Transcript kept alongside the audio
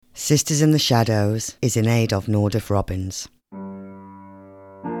Sisters in the Shadows is in aid of Nordoff Robbins.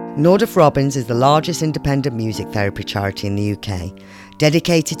 Nordoff Robbins is the largest independent music therapy charity in the UK,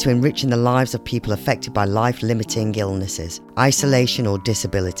 dedicated to enriching the lives of people affected by life-limiting illnesses, isolation or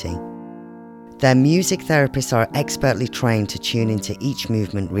disability. Their music therapists are expertly trained to tune into each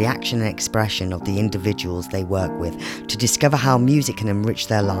movement, reaction and expression of the individuals they work with to discover how music can enrich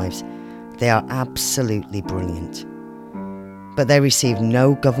their lives. They are absolutely brilliant. But they receive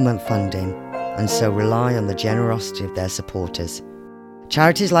no government funding and so rely on the generosity of their supporters.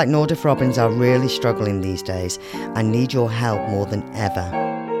 Charities like Nordoff Robbins are really struggling these days and need your help more than ever.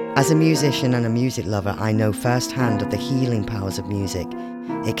 As a musician and a music lover, I know firsthand of the healing powers of music.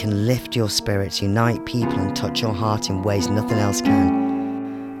 It can lift your spirits, unite people and touch your heart in ways nothing else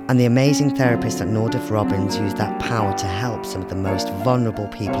can. And the amazing therapists at Nordoff Robbins use that power to help some of the most vulnerable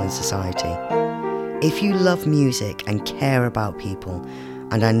people in society. If you love music and care about people,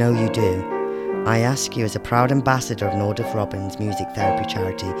 and I know you do, I ask you as a proud ambassador of Nordoff Robbins Music Therapy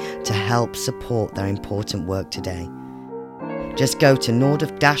Charity to help support their important work today. Just go to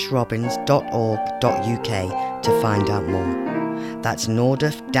nordoff-robbins.org.uk to find out more. That's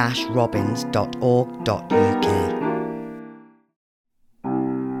nordoff-robbins.org.uk.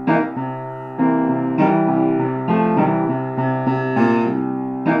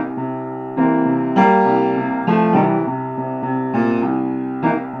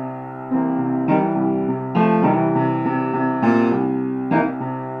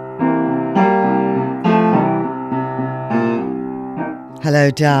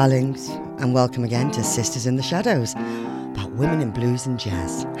 Hello, darlings, and welcome again to Sisters in the Shadows, about women in blues and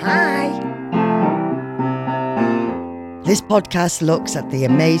jazz. Hi! This podcast looks at the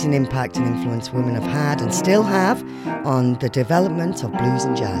amazing impact and influence women have had and still have on the development of blues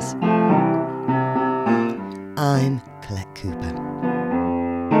and jazz. I'm Colette Cooper.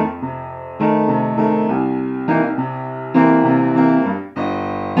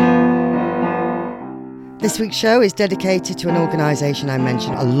 This week's show is dedicated to an organisation I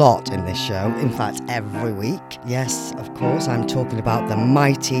mention a lot in this show, in fact every week. Yes, of course, I'm talking about the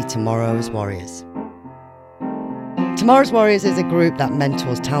mighty Tomorrow's Warriors. Tomorrow's Warriors is a group that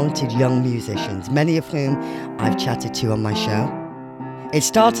mentors talented young musicians, many of whom I've chatted to on my show. It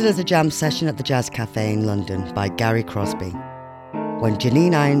started as a jam session at the Jazz Cafe in London by Gary Crosby. When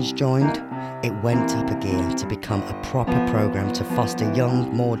Janine Irons joined, it went up a gear to become a proper programme to foster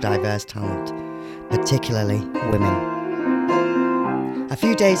young, more diverse talent, particularly women. A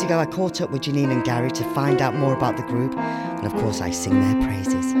few days ago, I caught up with Janine and Gary to find out more about the group, and of course, I sing their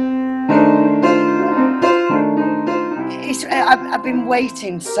praises. I've been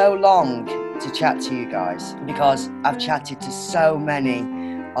waiting so long to chat to you guys because I've chatted to so many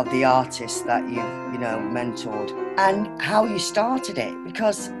of the artists that you've, mentored, and how you started it.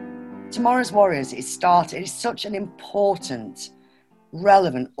 Because Tomorrow's Warriors is such an important,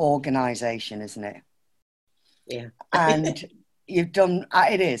 relevant organisation, isn't it? Yeah. And you've done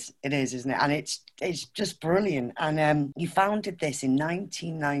it is, isn't it? And it's just brilliant. And you founded this in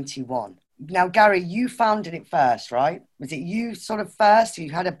 1991. Now, Gary, you founded it first, right? Was it you sort of first?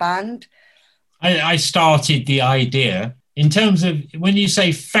 You had a band? I started the idea. In terms of when you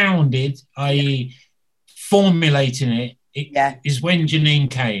say founded, i.e. formulating it, is when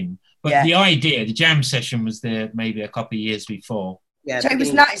Janine came. But the idea, the jam session was there maybe a couple of years before. Yeah, so it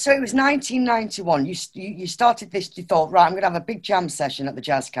was 1991. You started this. You thought, right, I'm going to have a big jam session at the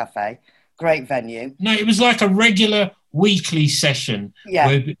Jazz Cafe. Great venue. No, it was like a regular weekly session. Yeah,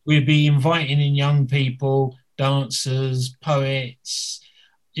 where we'd be inviting in young people, dancers, poets.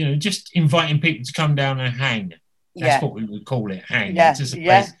 Just inviting people to come down and hang. That's what we would call it, hang. Yeah, it's just a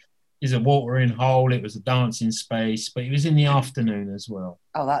place. It's a watering hole. It was a dancing space, but it was in the afternoon as well.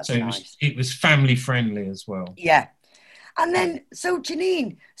 Oh, that's nice. It was family friendly as well. Yeah. And then, so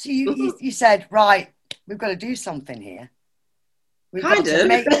Janine, so you said, right, we've got to do something here.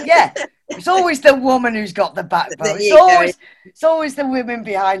 It's always the woman who's got the backbone. It's always the women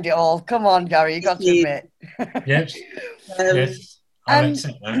behind it all. Come on, Gary, you got to admit. Yes, yes, I'll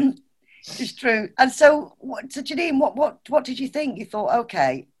accept that. It's true. And so Janine, what did you think? You thought,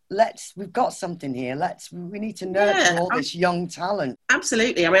 okay, we've got something here. We need to nurture all this young talent.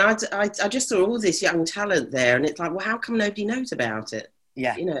 Absolutely. I mean, I just saw all this young talent there, and it's like, well, how come nobody knows about it?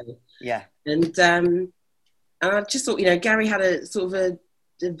 Yeah. Yeah. And I just thought, Gary had a sort of a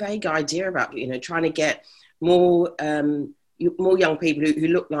vague idea about, trying to get more young people who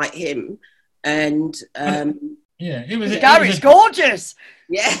look like him, and it was. Gary's gorgeous.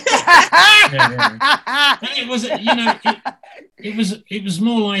 Yeah. It was, it was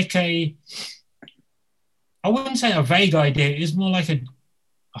more like I wouldn't say a vague idea. It was more like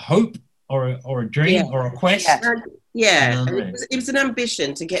hope or a dream or a quest. Yeah, and it was an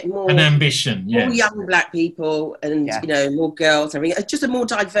ambition to get more young black people and more girls. I mean, just a more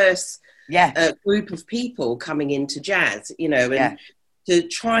diverse group of people coming into jazz. And to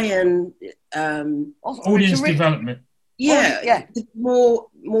try and audience development.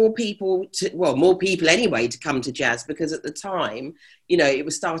 More people more people anyway to come to jazz, because at the time, it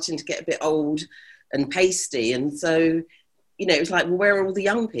was starting to get a bit old and pasty, and so it was like, well, where are all the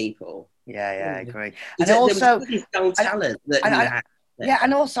young people? I agree. And also, there was young talent that you had.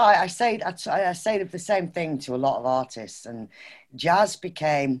 And also I say the same thing to a lot of artists, and jazz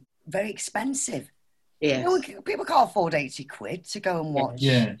became very expensive. Yes. People can't afford 80 quid to go and watch.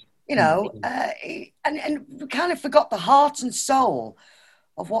 Yeah. And we kind of forgot the heart and soul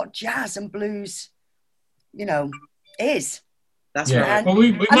of what jazz and blues, is. That's right.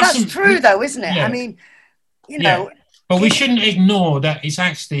 And that's true, though, isn't it? Yeah. I mean, But we shouldn't ignore that it's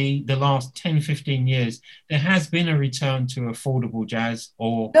actually the last 10, 15 years, there has been a return to affordable jazz.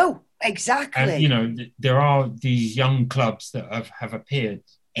 No, exactly. And, there are these young clubs that have appeared.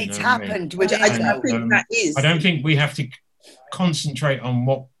 It's happened. I don't think we have to concentrate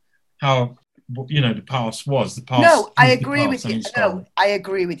on how the past was. The past. No, I agree with you. No, I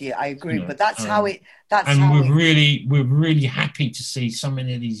agree with you. I agree, but that's how it. We're really happy to see so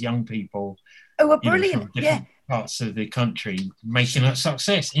many of these young people. Oh, we're brilliant! Parts of the country making a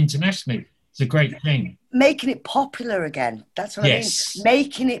success internationally. It's a great thing. Making it popular again. That's what I mean.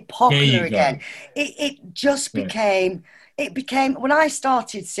 Making it popular again. It just became. It became when I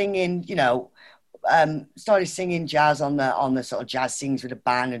started singing. Started singing jazz on the sort of jazz sings with a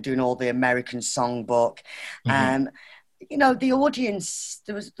band and doing all the American songbook. The audience,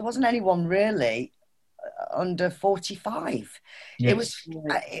 there wasn't anyone really under 45. Yes.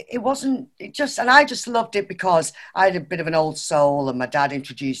 And I just loved it because I had a bit of an old soul, and my dad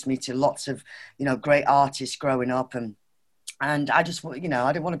introduced me to lots of great artists growing up, and I just, I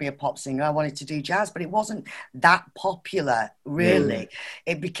didn't want to be a pop singer. I wanted to do jazz, but it wasn't that popular, really.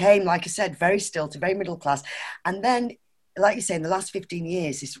 It became, like I said, very stilted, very middle class. And then, like you say, in the last 15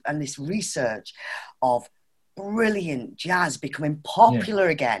 years, this research of brilliant jazz becoming popular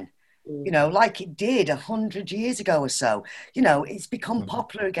again, like it did 100 years ago or so. It's become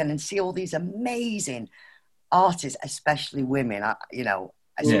popular again, and see all these amazing artists, especially women,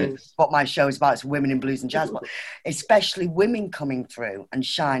 what my show is about, it's women in blues and jazz, but especially women coming through and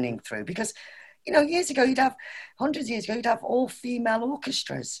shining through, because hundreds of years ago you'd have all female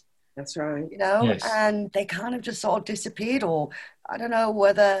orchestras. That's right. And they kind of just sort of disappeared, or I don't know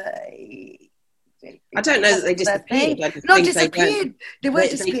whether I don't know that they disappeared. Disappeared. They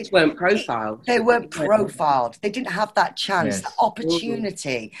weren't profiled. They weren't profiled. They didn't have that chance, the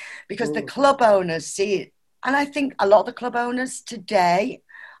opportunity, because the club owners see it. And I think a lot of the club owners today,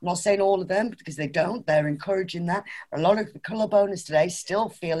 I'm not saying all of them because they don't, they're encouraging that. A lot of the club owners today still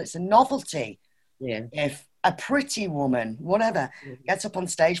feel it's a novelty. Yeah. If a pretty woman, whatever, gets up on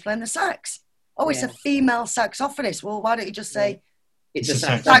stage playing the sax. Oh, it's a female saxophonist. Well, why don't you just say it's a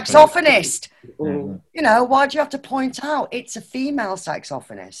saxophonist? Why do you have to point out it's a female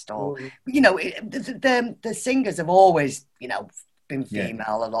saxophonist? Or, the singers have always, been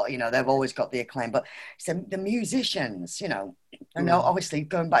female a lot, they've always got the acclaim, but so the musicians, and obviously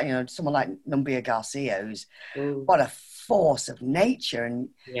going back, someone like Numbia Garcia, who's what a force of nature, and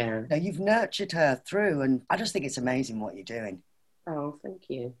you've nurtured her through, and I just think it's amazing what you're doing. Oh, thank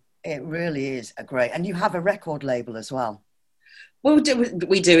you. It really is and you have a record label as well. Well,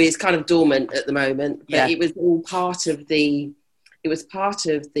 we do. It's kind of dormant at the moment, but it was all part of the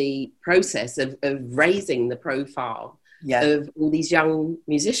process of raising the profile of all these young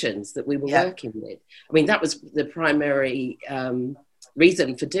musicians that we were working with. I mean, that was the primary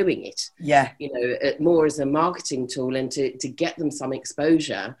reason for doing it. More as a marketing tool, and to get them some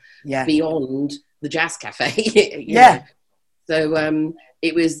exposure beyond the jazz cafe. So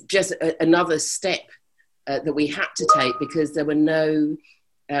it was just another step that we had to take, because there were no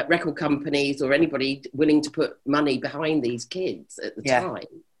record companies or anybody willing to put money behind these kids at the time.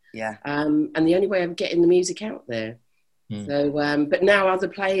 And the only way of getting the music out there. So, but now other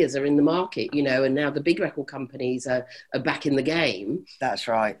players are in the market, and now the big record companies are back in the game. That's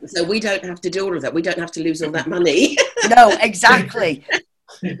right. So we don't have to do all of that. We don't have to lose all that money. No, exactly.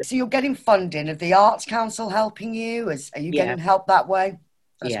 So you're getting funding. Of the Arts Council helping you? Are you getting help that way?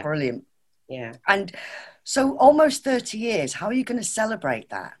 That's brilliant. Yeah. And so almost 30 years, how are you going to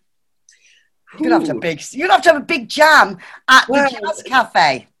celebrate that? You're going to have to have a big jam at the Jazz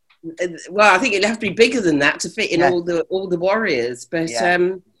Cafe. Well, I think it'd have to be bigger than that to fit in all the warriors. But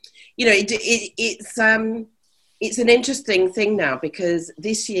it's an interesting thing now, because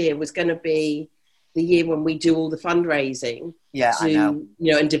this year was going to be the year when we do all the fundraising I know.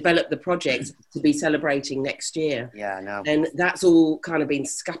 And develop the projects to be celebrating next year. Yeah, I know. And that's all kind of been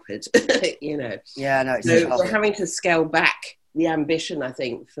scuppered, Yeah, I know. So we're having to scale back the ambition, I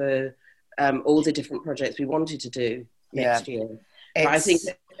think, for all the different projects we wanted to do next year. But I think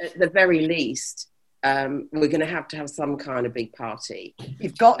at the very least, we're going to have some kind of big party.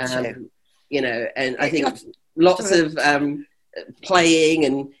 You've got to. And I think lots of playing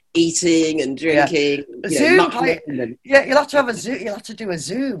and eating and drinking. Zoom you'll have to have a Zoom. You'll have to do a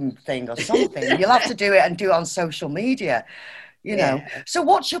Zoom thing or something. You'll have to do it and do it on social media. know. So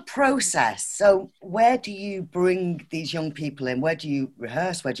what's your process? So where do you bring these young people in? Where do you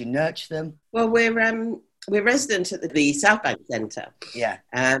rehearse? Where do you nurture them? Well, we're resident at the South Bank Centre. Yeah.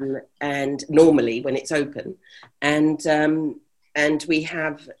 And normally when it's open, and we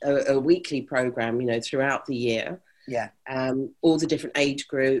have a weekly programme, throughout the year. Yeah. All the different age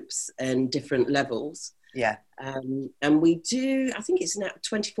groups and different levels. Yeah. And we do, I think it's now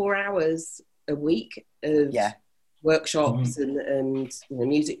 24 hours a week of workshops and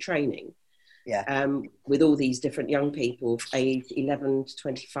music training. Yeah. With all these different young people aged 11 to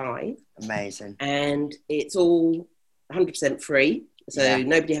 25. Amazing. And it's all 100% free. So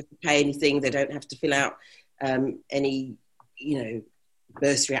nobody has to pay anything. They don't have to fill out any,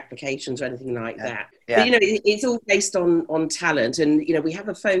 bursary applications or anything like that. Yeah. But, it's all based on talent. And, we have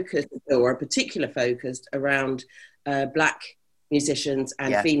a focus or a particular focus around Black musicians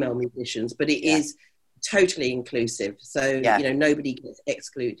and female musicians, but it is totally inclusive. So, nobody gets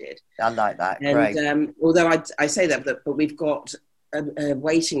excluded. I like that. And, great. Although I say that, but we've got a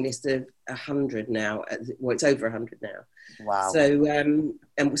waiting list of 100 now. Well, it's over 100 now. Wow. So,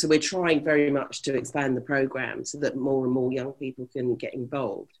 so we're trying very much to expand the program so that more and more young people can get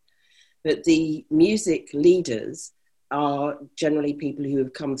involved. But the music leaders are generally people who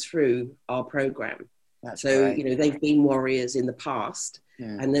have come through our program. That's so, great. They've been warriors in the past,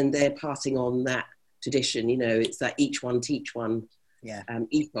 and then they're passing on that tradition. It's that each one teach one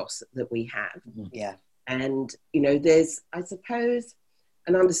ethos that we have. Yeah. And, there's, I suppose,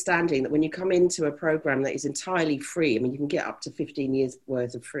 an understanding that when you come into a program that is entirely free, you can get up to 15 years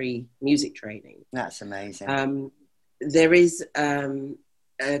worth of free music training. That's amazing. There is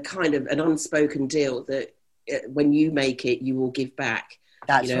a kind of an unspoken deal that when you make it, you will give back.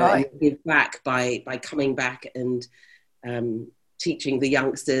 That's right. And give back by coming back and teaching the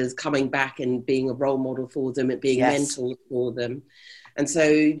youngsters, coming back and being a role model for them and being mentors for them. And so,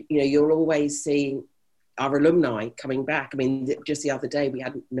 you're always seeing our alumni coming back. Just the other day we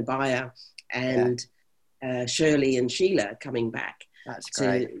had Nabaya and Shirley and Sheila coming back. That's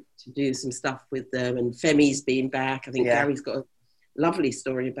great. To do some stuff with them. And Femi's been back. I think Gary's got a lovely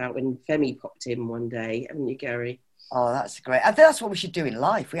story about when Femi popped in one day, haven't you, Gary? Oh, that's great. I think that's what we should do in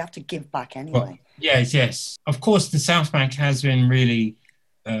life. We have to give back anyway. Well, yes. Of course, the South Bank has been really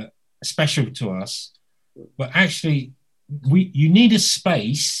special to us. But actually, you need a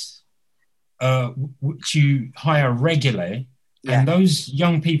space which you hire regularly, and those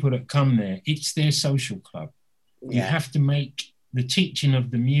young people that come there, it's their social club. You have to make the teaching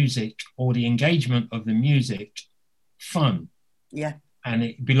of the music or the engagement of the music fun. Yeah. And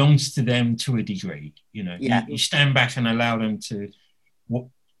it belongs to them to a degree. You stand back and allow them to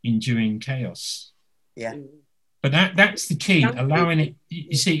enduring chaos. Yeah. But that's the key, allowing it.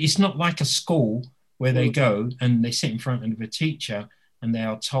 You see, it's not like a school where they go and they sit in front of a teacher and they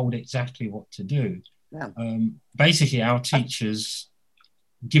are told exactly what to do. Yeah. Basically, our teachers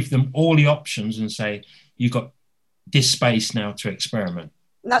give them all the options and say, you've got this space now to experiment.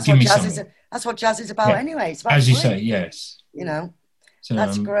 And that's what jazz is about anyway. It's about as you say, yes. So,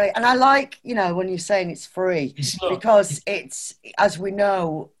 that's great. And I like, when you're saying it's free, because it's, as we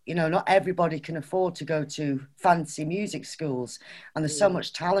know, not everybody can afford to go to fancy music schools. And there's so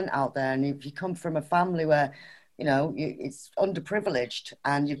much talent out there. And if you come from a family where, it's underprivileged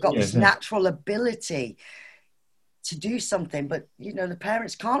and you've got this natural ability to do something, but, the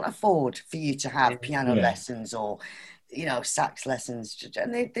parents can't afford for you to have piano lessons or, sax lessons,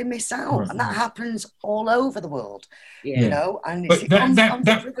 and they miss out. And that happens all over the world, and it's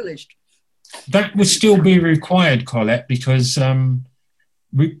underprivileged. That would still be required, Colette, because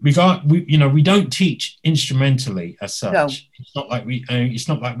we don't teach instrumentally as such. No. It's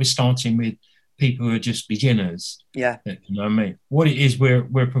not like we're starting with people who are just beginners. Yeah. You know what I mean? What it is,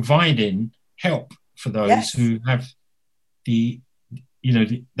 we're providing help for those who have they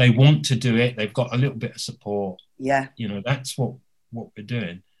want to do it. They've got a little bit of support. Yeah. That's what we're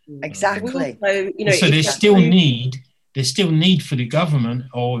doing. Exactly. So there's still need for the government,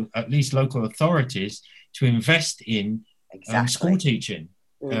 or at least local authorities, to invest in school teaching,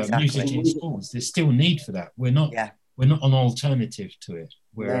 music in schools. There's still need for that. We're not an alternative to it.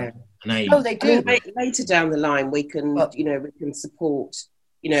 We're an aid. Oh, they do. Later down the line, we can, we can support.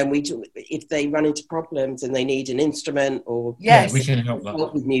 If they run into problems and they need an instrument or we can help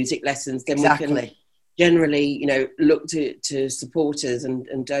with music lessons, then we can generally, look to supporters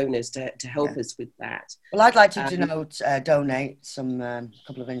and donors to help us with that. Well, I'd like to donate some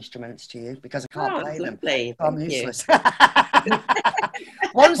couple of instruments to you because I can't play them. So I'm useless.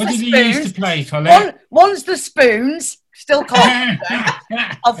 What did you use to play, Colette? One's the spoons. Still can't play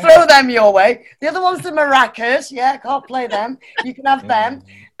them. I'll throw them your way. The other one's the maracas. Yeah, can't play them. You can have them.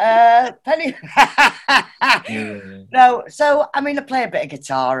 Penny. No, so I play a bit of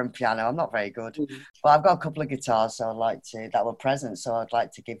guitar and piano. I'm not very good, but I've got a couple of guitars, so I'd like to. That were present, so I'd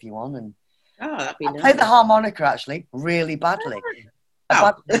like to give you one. And that'd be nice. I play the harmonica actually really badly.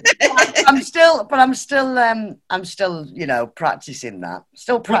 I'm still, practicing that.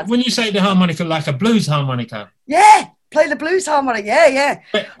 Still practicing. When you say the harmonica, like a blues harmonica? Yeah, play the blues harmonica. Yeah.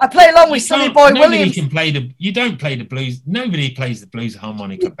 I play along with Sonny Boy Williams. You don't play the blues. Nobody plays the blues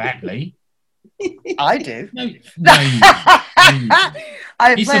harmonica badly. I do. No.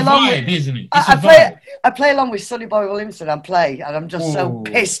 It's a vibe, isn't it? I play along with Sonny Boy Williamson and I'm just so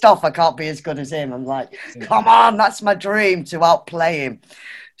pissed off I can't be as good as him. I'm like, come on, that's my dream to outplay him.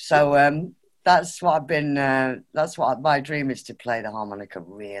 So that's what my dream is, to play the harmonica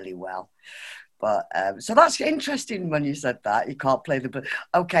really well. But so that's interesting when you said that you can't play the.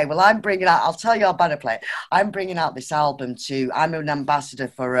 Okay, well I'll tell you how bad I play it. I'm bringing out this album I'm an ambassador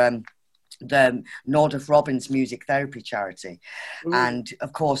for the Nordoff Robbins Music Therapy Charity. And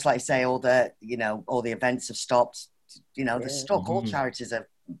of course, like I say, all the events have stopped, they're stuck. All charities are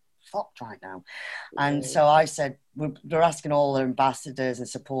fucked right now. And so I said, they're asking all the ambassadors and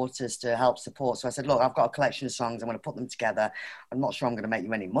supporters to help support. So I said, look, I've got a collection of songs. I'm going to put them together. I'm not sure I'm going to make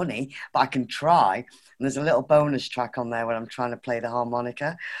you any money, but I can try. And there's a little bonus track on there where I'm trying to play the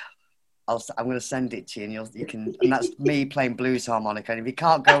harmonica. I'm going to send it to you, and you can. And that's me playing blues harmonica. And if you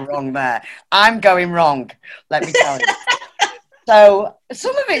can't go wrong there, I'm going wrong. Let me tell you. So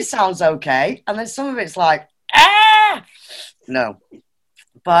some of it sounds okay, and then some of it's like no.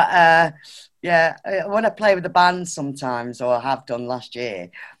 But when I play with the band sometimes, or I have done last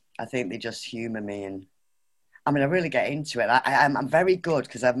year, I think they just humour me, and I really get into it. I'm very good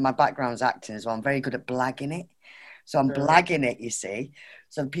because my background's acting as well. I'm very good at blagging it. So I'm blagging it, you see.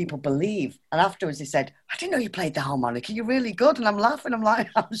 So people believe. And afterwards they said, I didn't know you played the harmonica. You're really good. And I'm laughing. I'm like,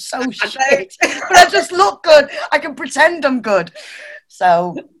 I'm so shit. But I just look good. I can pretend I'm good.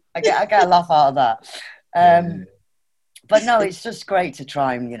 So I get a laugh out of that. But no, it's just great to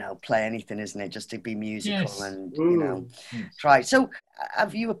try and, play anything, isn't it? Just to be musical and, try. So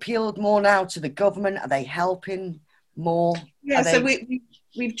have you appealed more now to the government? Are they helping more? Yeah, so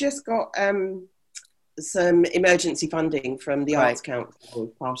we've just got... some emergency funding from the Arts Council,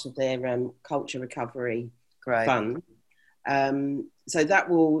 part of their Culture Recovery Fund. So that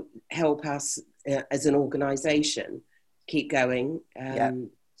will help us as an organisation keep going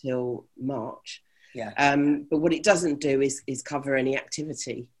till March. But what it doesn't do is cover any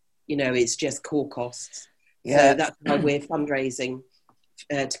activity. It's just core costs. So that's why we're fundraising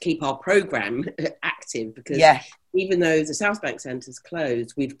to keep our programme active, because even though the South Bank Centre's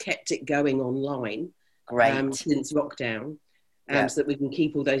closed, we've kept it going online. Since lockdown, so that we can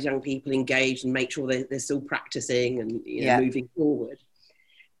keep all those young people engaged and make sure they're still practicing and moving forward.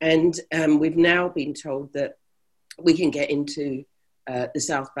 And we've now been told that we can get into the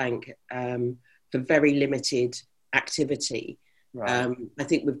South Bank for very limited activity. I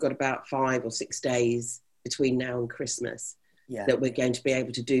think we've got about 5 or 6 days between now and Christmas that we're going to be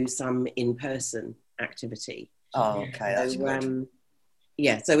able to do some in-person activity. Oh, okay. That's good.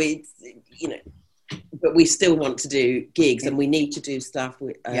 So it's, but we still want to do gigs, and we need to do stuff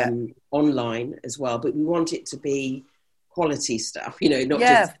online as well. But we want it to be quality stuff, not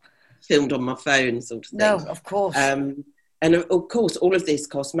just filmed on my phone sort of thing. No, of course. And of course, all of this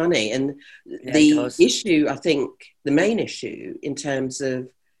costs money. And the issue, I think, the main issue in terms of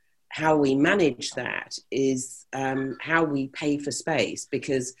how we manage that is how we pay for space.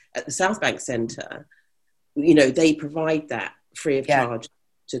 Because at the South Bank Centre, they provide that free of charge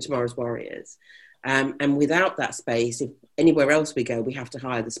to Tomorrow's Warriors. And without that space, if anywhere else we go, we have to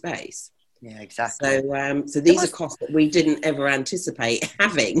hire the space. Yeah, exactly. So these are costs that we didn't ever anticipate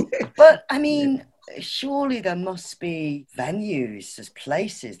having. But surely there must be venues, there's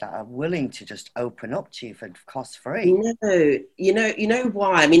places that are willing to just open up to you for cost free. No, you know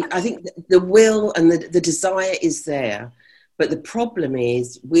why? I think the will and the desire is there, but the problem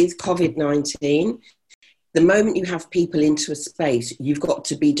is with COVID-19, the moment you have people into a space, you've got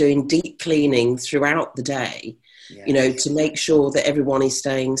to be doing deep cleaning throughout the day, to make sure that everyone is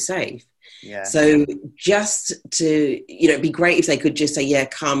staying safe. Yeah. So just to, it'd be great if they could just say, yeah,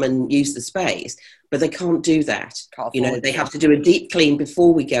 come and use the space, but they can't do that. They have to do a deep clean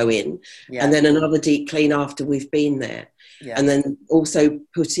before we go in, and then another deep clean after we've been there. Yeah. And then also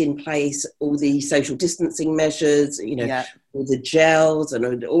put in place all the social distancing measures, all the gels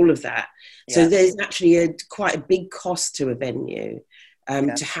and all of that. Yeah. So there's actually quite a big cost to a venue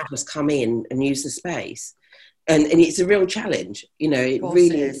to have us come in and use the space. And it's a real challenge, it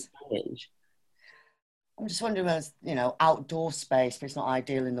really is a challenge. I'm just wondering, outdoor space, but it's not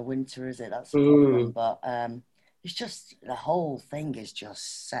ideal in the winter, is it? That's the problem. But it's just, the whole thing is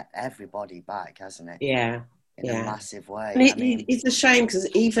just set everybody back, hasn't it? Yeah. In a massive way. And it's a shame because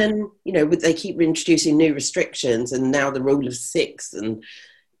even, they keep introducing new restrictions, and now the rule of 6 and,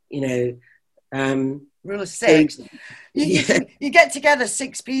 rule of 6. You get together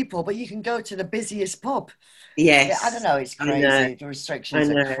 6 people, but you can go to the busiest pub. Yes. Yeah, I don't know. It's crazy. The restrictions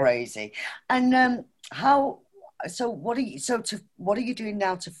are crazy. And what are you doing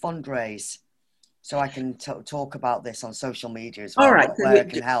now to fundraise? So I can talk about this on social media as well. All right. Where I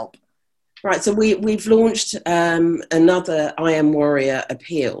can help. Right, so we've launched another I Am Warrior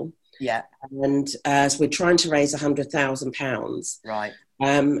appeal. Yeah. And so we're trying to raise £100,000. Right.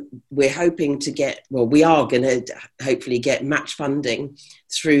 We're hoping to we are going to hopefully get match funding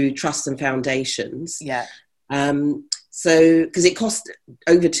through trusts and foundations. Yeah. So, because it costs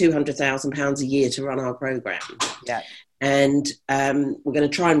over £200,000 a year to run our programme. Yeah. And we're going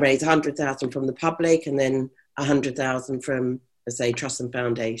to try and raise 100,000 from the public, and then 100,000 from, say, trusts and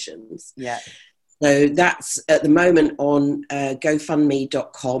foundations. Yeah. So that's at the moment on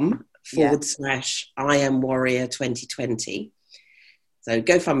gofundme.com / I Am Warrior 2020. So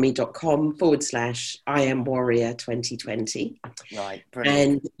gofundme.com / I Am Warrior 2020. Right. Brilliant.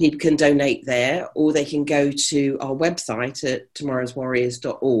 And people can donate there, or they can go to our website at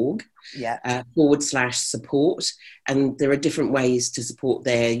tomorrowswarriors.org / support. And there are different ways to support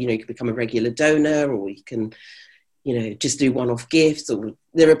there. You can become a regular donor, or you can just do one-off gifts, or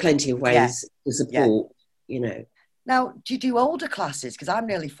there are plenty of ways to support, Now, do you do older classes? Because I'm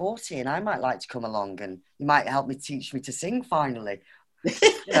nearly 40 and I might like to come along, and you might help me teach me to sing finally.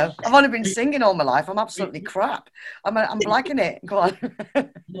 I've only been singing all my life. I'm absolutely crap. I'm liking it. Go on.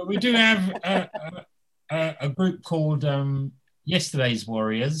 We do have a group called Yesterday's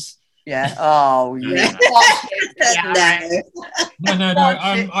Warriors. Yeah. Oh, yeah. No.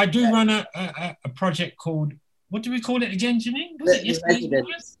 I do run a project called, what do we call it again, Janine?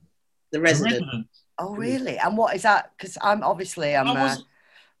 The Resident. Oh, really? And what is that? Because I want to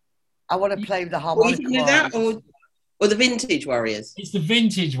play with the harmonica. Or the Vintage Warriors. It's the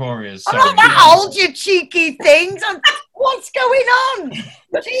Vintage Warriors. I'm not that old, you cheeky things. What's going on? Jeez,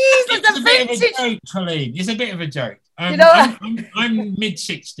 it's a vintage. Bit of a joke, Colleen. It's a bit of a joke. I'm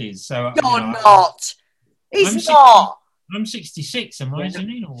mid-60s, so... You're not. He's not. I'm 66, am I,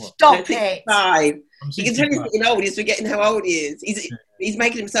 Janine, or what? Stop it. 65. You can tell he's getting old. He's forgetting how old he is. He's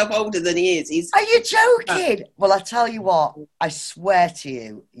making himself older than he is. Are you joking? Well, I tell you what. I swear to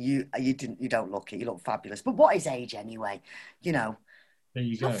you, you don't look it. You look fabulous. But what is age anyway? There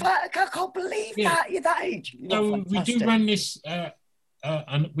you go. I can't believe that you're that age. So we do run this,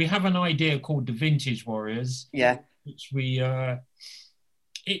 and we have an idea called the Vintage Warriors. Yeah. Which we.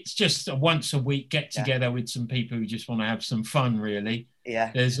 It's just a once a week get together with some people who just want to have some fun, really. Yeah.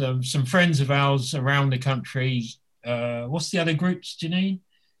 There's some friends of ours around the country. What's the other groups, Janine?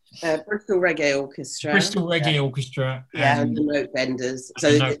 Bristol Reggae Orchestra. Bristol Reggae Orchestra. And the Note Benders.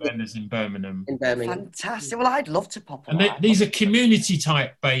 The Note Benders in Birmingham. Fantastic. Well, I'd love to pop on. And these are community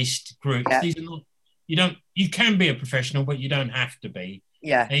type based groups. Yeah. These are not. You can be a professional, but you don't have to be.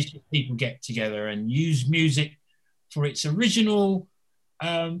 Yeah. These people get together and use music for its original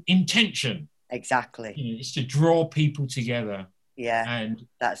intention. Exactly. It's to draw people together. Yeah, and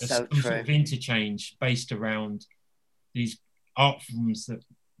that's so true. Sort of interchange based around these art forms that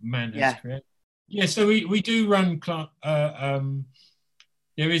man has created. Yeah, so we do run.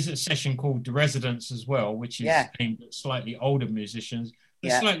 There is a session called The Residents as well, which is aimed at slightly older musicians,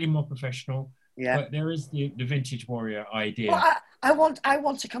 but slightly more professional. Yeah, but there is the Vintage Warrior idea. Well, I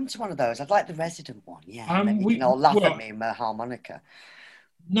want to come to one of those. I'd like the Resident one. Yeah, you can all laugh at me with my harmonica.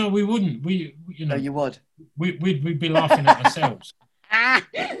 No, we wouldn't. No, you would. We'd be laughing at ourselves.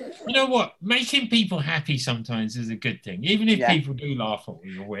 You know what? Making people happy sometimes is a good thing, even if people do laugh at what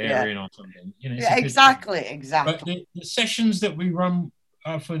you're wearing or something. Exactly. But the sessions that we run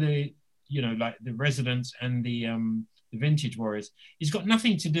for the, like the Residents and the Vintage Warriors, it's got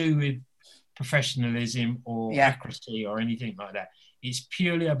nothing to do with professionalism or accuracy or anything like that. It's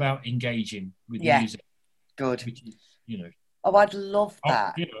purely about engaging with music. Good. Which is, Oh, I'd love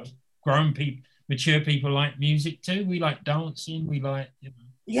that. Grown people, mature people like music too. We like dancing. We like,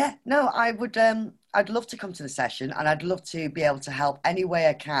 Yeah, no, I would. I'd love to come to the session, and I'd love to be able to help any way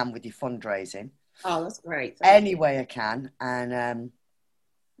I can with your fundraising. Oh, that's great. Any way I can, and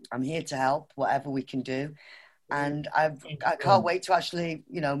I'm here to help, whatever we can do. And I can't wait to actually,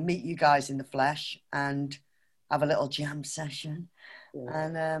 meet you guys in the flesh and have a little jam session. Yeah.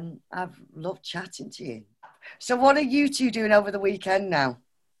 And I've loved chatting to you. So what are you two doing over the weekend now?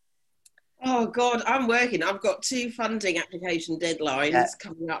 Oh, God, I'm working. I've got 2 funding application deadlines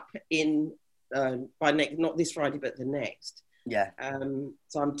coming up in not this Friday, but the next. Yeah.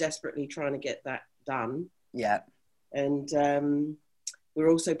 So I'm desperately trying to get that done. Yeah. And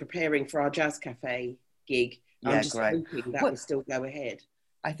we're also preparing for our Jazz Cafe gig. Yeah, I'm just hoping that will still go ahead.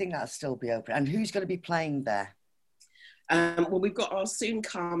 I think that'll still be open. And who's going to be playing there? Well, we've got our Soon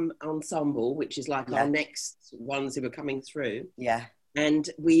Come ensemble, which is like our next ones who are coming through. Yeah. And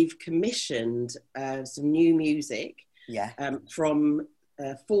we've commissioned some new music from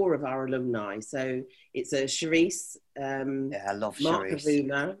 4 of our alumni. So it's a Charisse. I love Mark Charisse.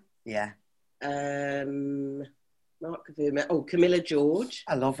 Kavuma. Yeah. Mark Kavuma. Oh, Camilla George.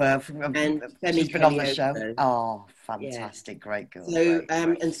 I love her. And she's been on the show. Oh, fantastic. Great girl. So,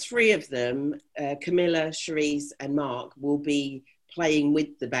 and 3 of them, Camilla, Charisse and Mark, will be playing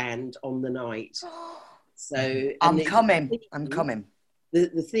with the band on the night. So I'm coming.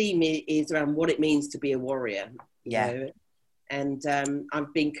 The theme is around what it means to be a warrior. You know? And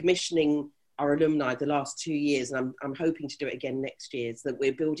I've been commissioning our alumni the last 2 years, and I'm hoping to do it again next year, so that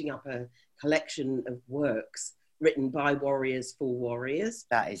we're building up a collection of works written by warriors for warriors.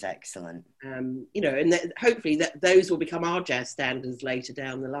 That is excellent. And hopefully those will become our jazz standards later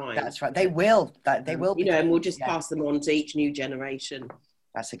down the line. That's right. They will. They will. And we'll just pass them on to each new generation.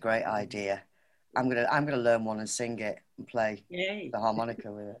 That's a great idea. I'm gonna learn one and sing it and play the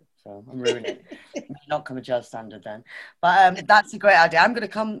harmonica with it. So I'm ruining it. Not come a jazz standard then, but that's a great idea. I'm gonna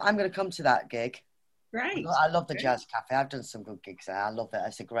come to that gig. Great. I love the Jazz Cafe. I've done some good gigs there. I love it.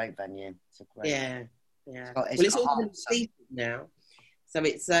 It's a great venue. It's a great. Yeah. It's all been seated now, so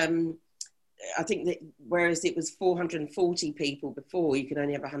it's I think that whereas it was 440 people before, you can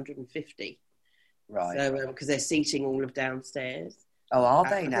only have 150. Right. So because they're seating all of downstairs. Oh, are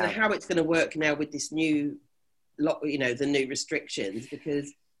they now? I don't know how it's going to work now with this new the new restrictions,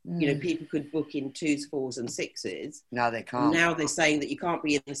 because people could book in 2s, 4s and 6s. No, they can't. Now they're saying that you can't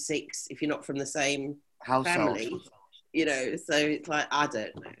be in the 6 if you're not from the same household. Family. So it's like, I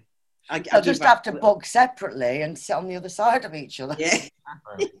don't know. I'll just have to book separately and sit on the other side of each other. Yeah.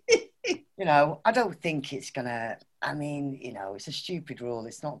 I don't think it's gonna. I mean, it's a stupid rule.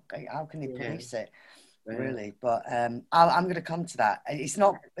 It's not. How can they police it? Really? But I'm going to come to that. It's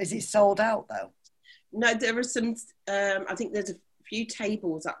not. Is it sold out though? No, there are some. I think there's a few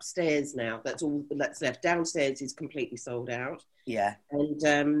tables upstairs now. That's all that's left. Downstairs is completely sold out. Yeah.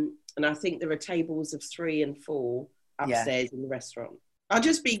 And I think there are tables of 3 and 4 upstairs in the restaurant. I'll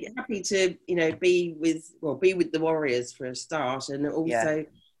just be happy to, be with the Warriors for a start, and also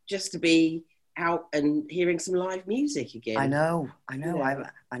just to be out and hearing some live music again. I know. I know.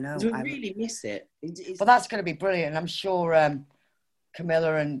 We really miss it. But that's going to be brilliant. And I'm sure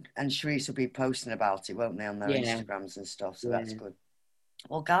Camilla and Charisse will be posting about it, won't they, on their Instagrams and stuff. So that's good.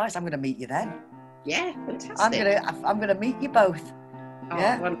 Well, guys, I'm going to meet you then. Yeah, fantastic. I'm going to meet you both.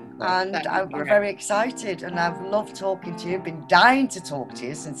 Wonderful. And I'm very excited, and I've loved talking to you. I've been dying to talk to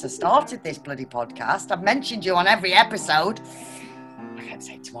you since I started this bloody podcast. I've mentioned you on every episode. I can't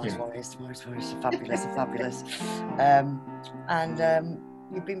say Tomorrow's Warriors are fabulous. And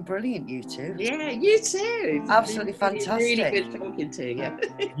you've been brilliant, you two. Yeah, you too. Absolutely fantastic. Really good talking to you.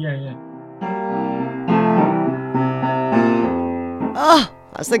 Yeah. Oh,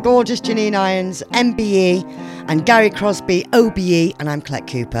 that's the gorgeous Janine Irons, MBE, and Gary Crosby, OBE, and I'm Colette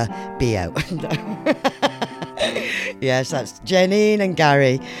Cooper, BO. Yes, that's Janine and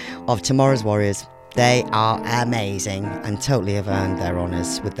Gary of Tomorrow's Warriors. They are amazing and totally have earned their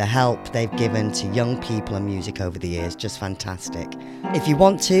honours with the help they've given to young people and music over the years. Just fantastic. If you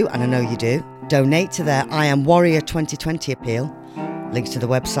want to, and I know you do, donate to their I Am Warrior 2020 appeal. Links to the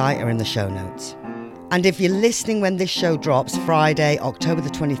website are in the show notes. And if you're listening when this show drops, Friday, October the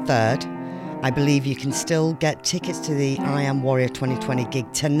 23rd, I believe you can still get tickets to the I Am Warrior 2020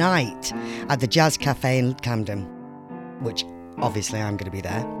 gig tonight at the Jazz Cafe in Camden, which obviously I'm going to be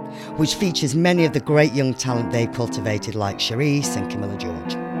there, which features many of the great young talent they've cultivated like Charisse and Camilla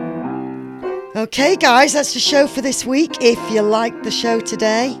George. Okay guys, that's the show for this week. If you liked the show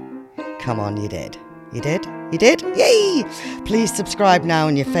today, Come on, you did. You did? You did? Yay! Please subscribe now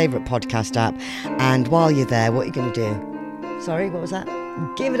on your favourite podcast app. And while you're there, what are you going to do? Sorry, what was that?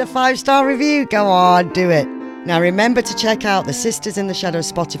 Give it a 5-star review. Go on, do it. Now remember to check out the Sisters in the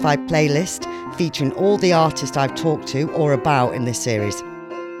Shadows Spotify playlist featuring all the artists I've talked to or about in this series.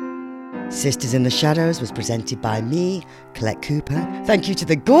 Sisters in the Shadows was presented by me, Colette Cooper. Thank you to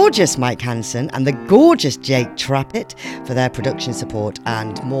the gorgeous Mike Hansen and the gorgeous Jake Trappett for their production support,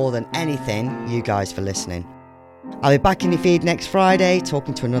 and more than anything, you guys for listening. I'll be back in your feed next Friday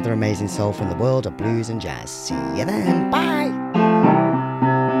talking to another amazing soul from the world of blues and jazz. See you then. Bye.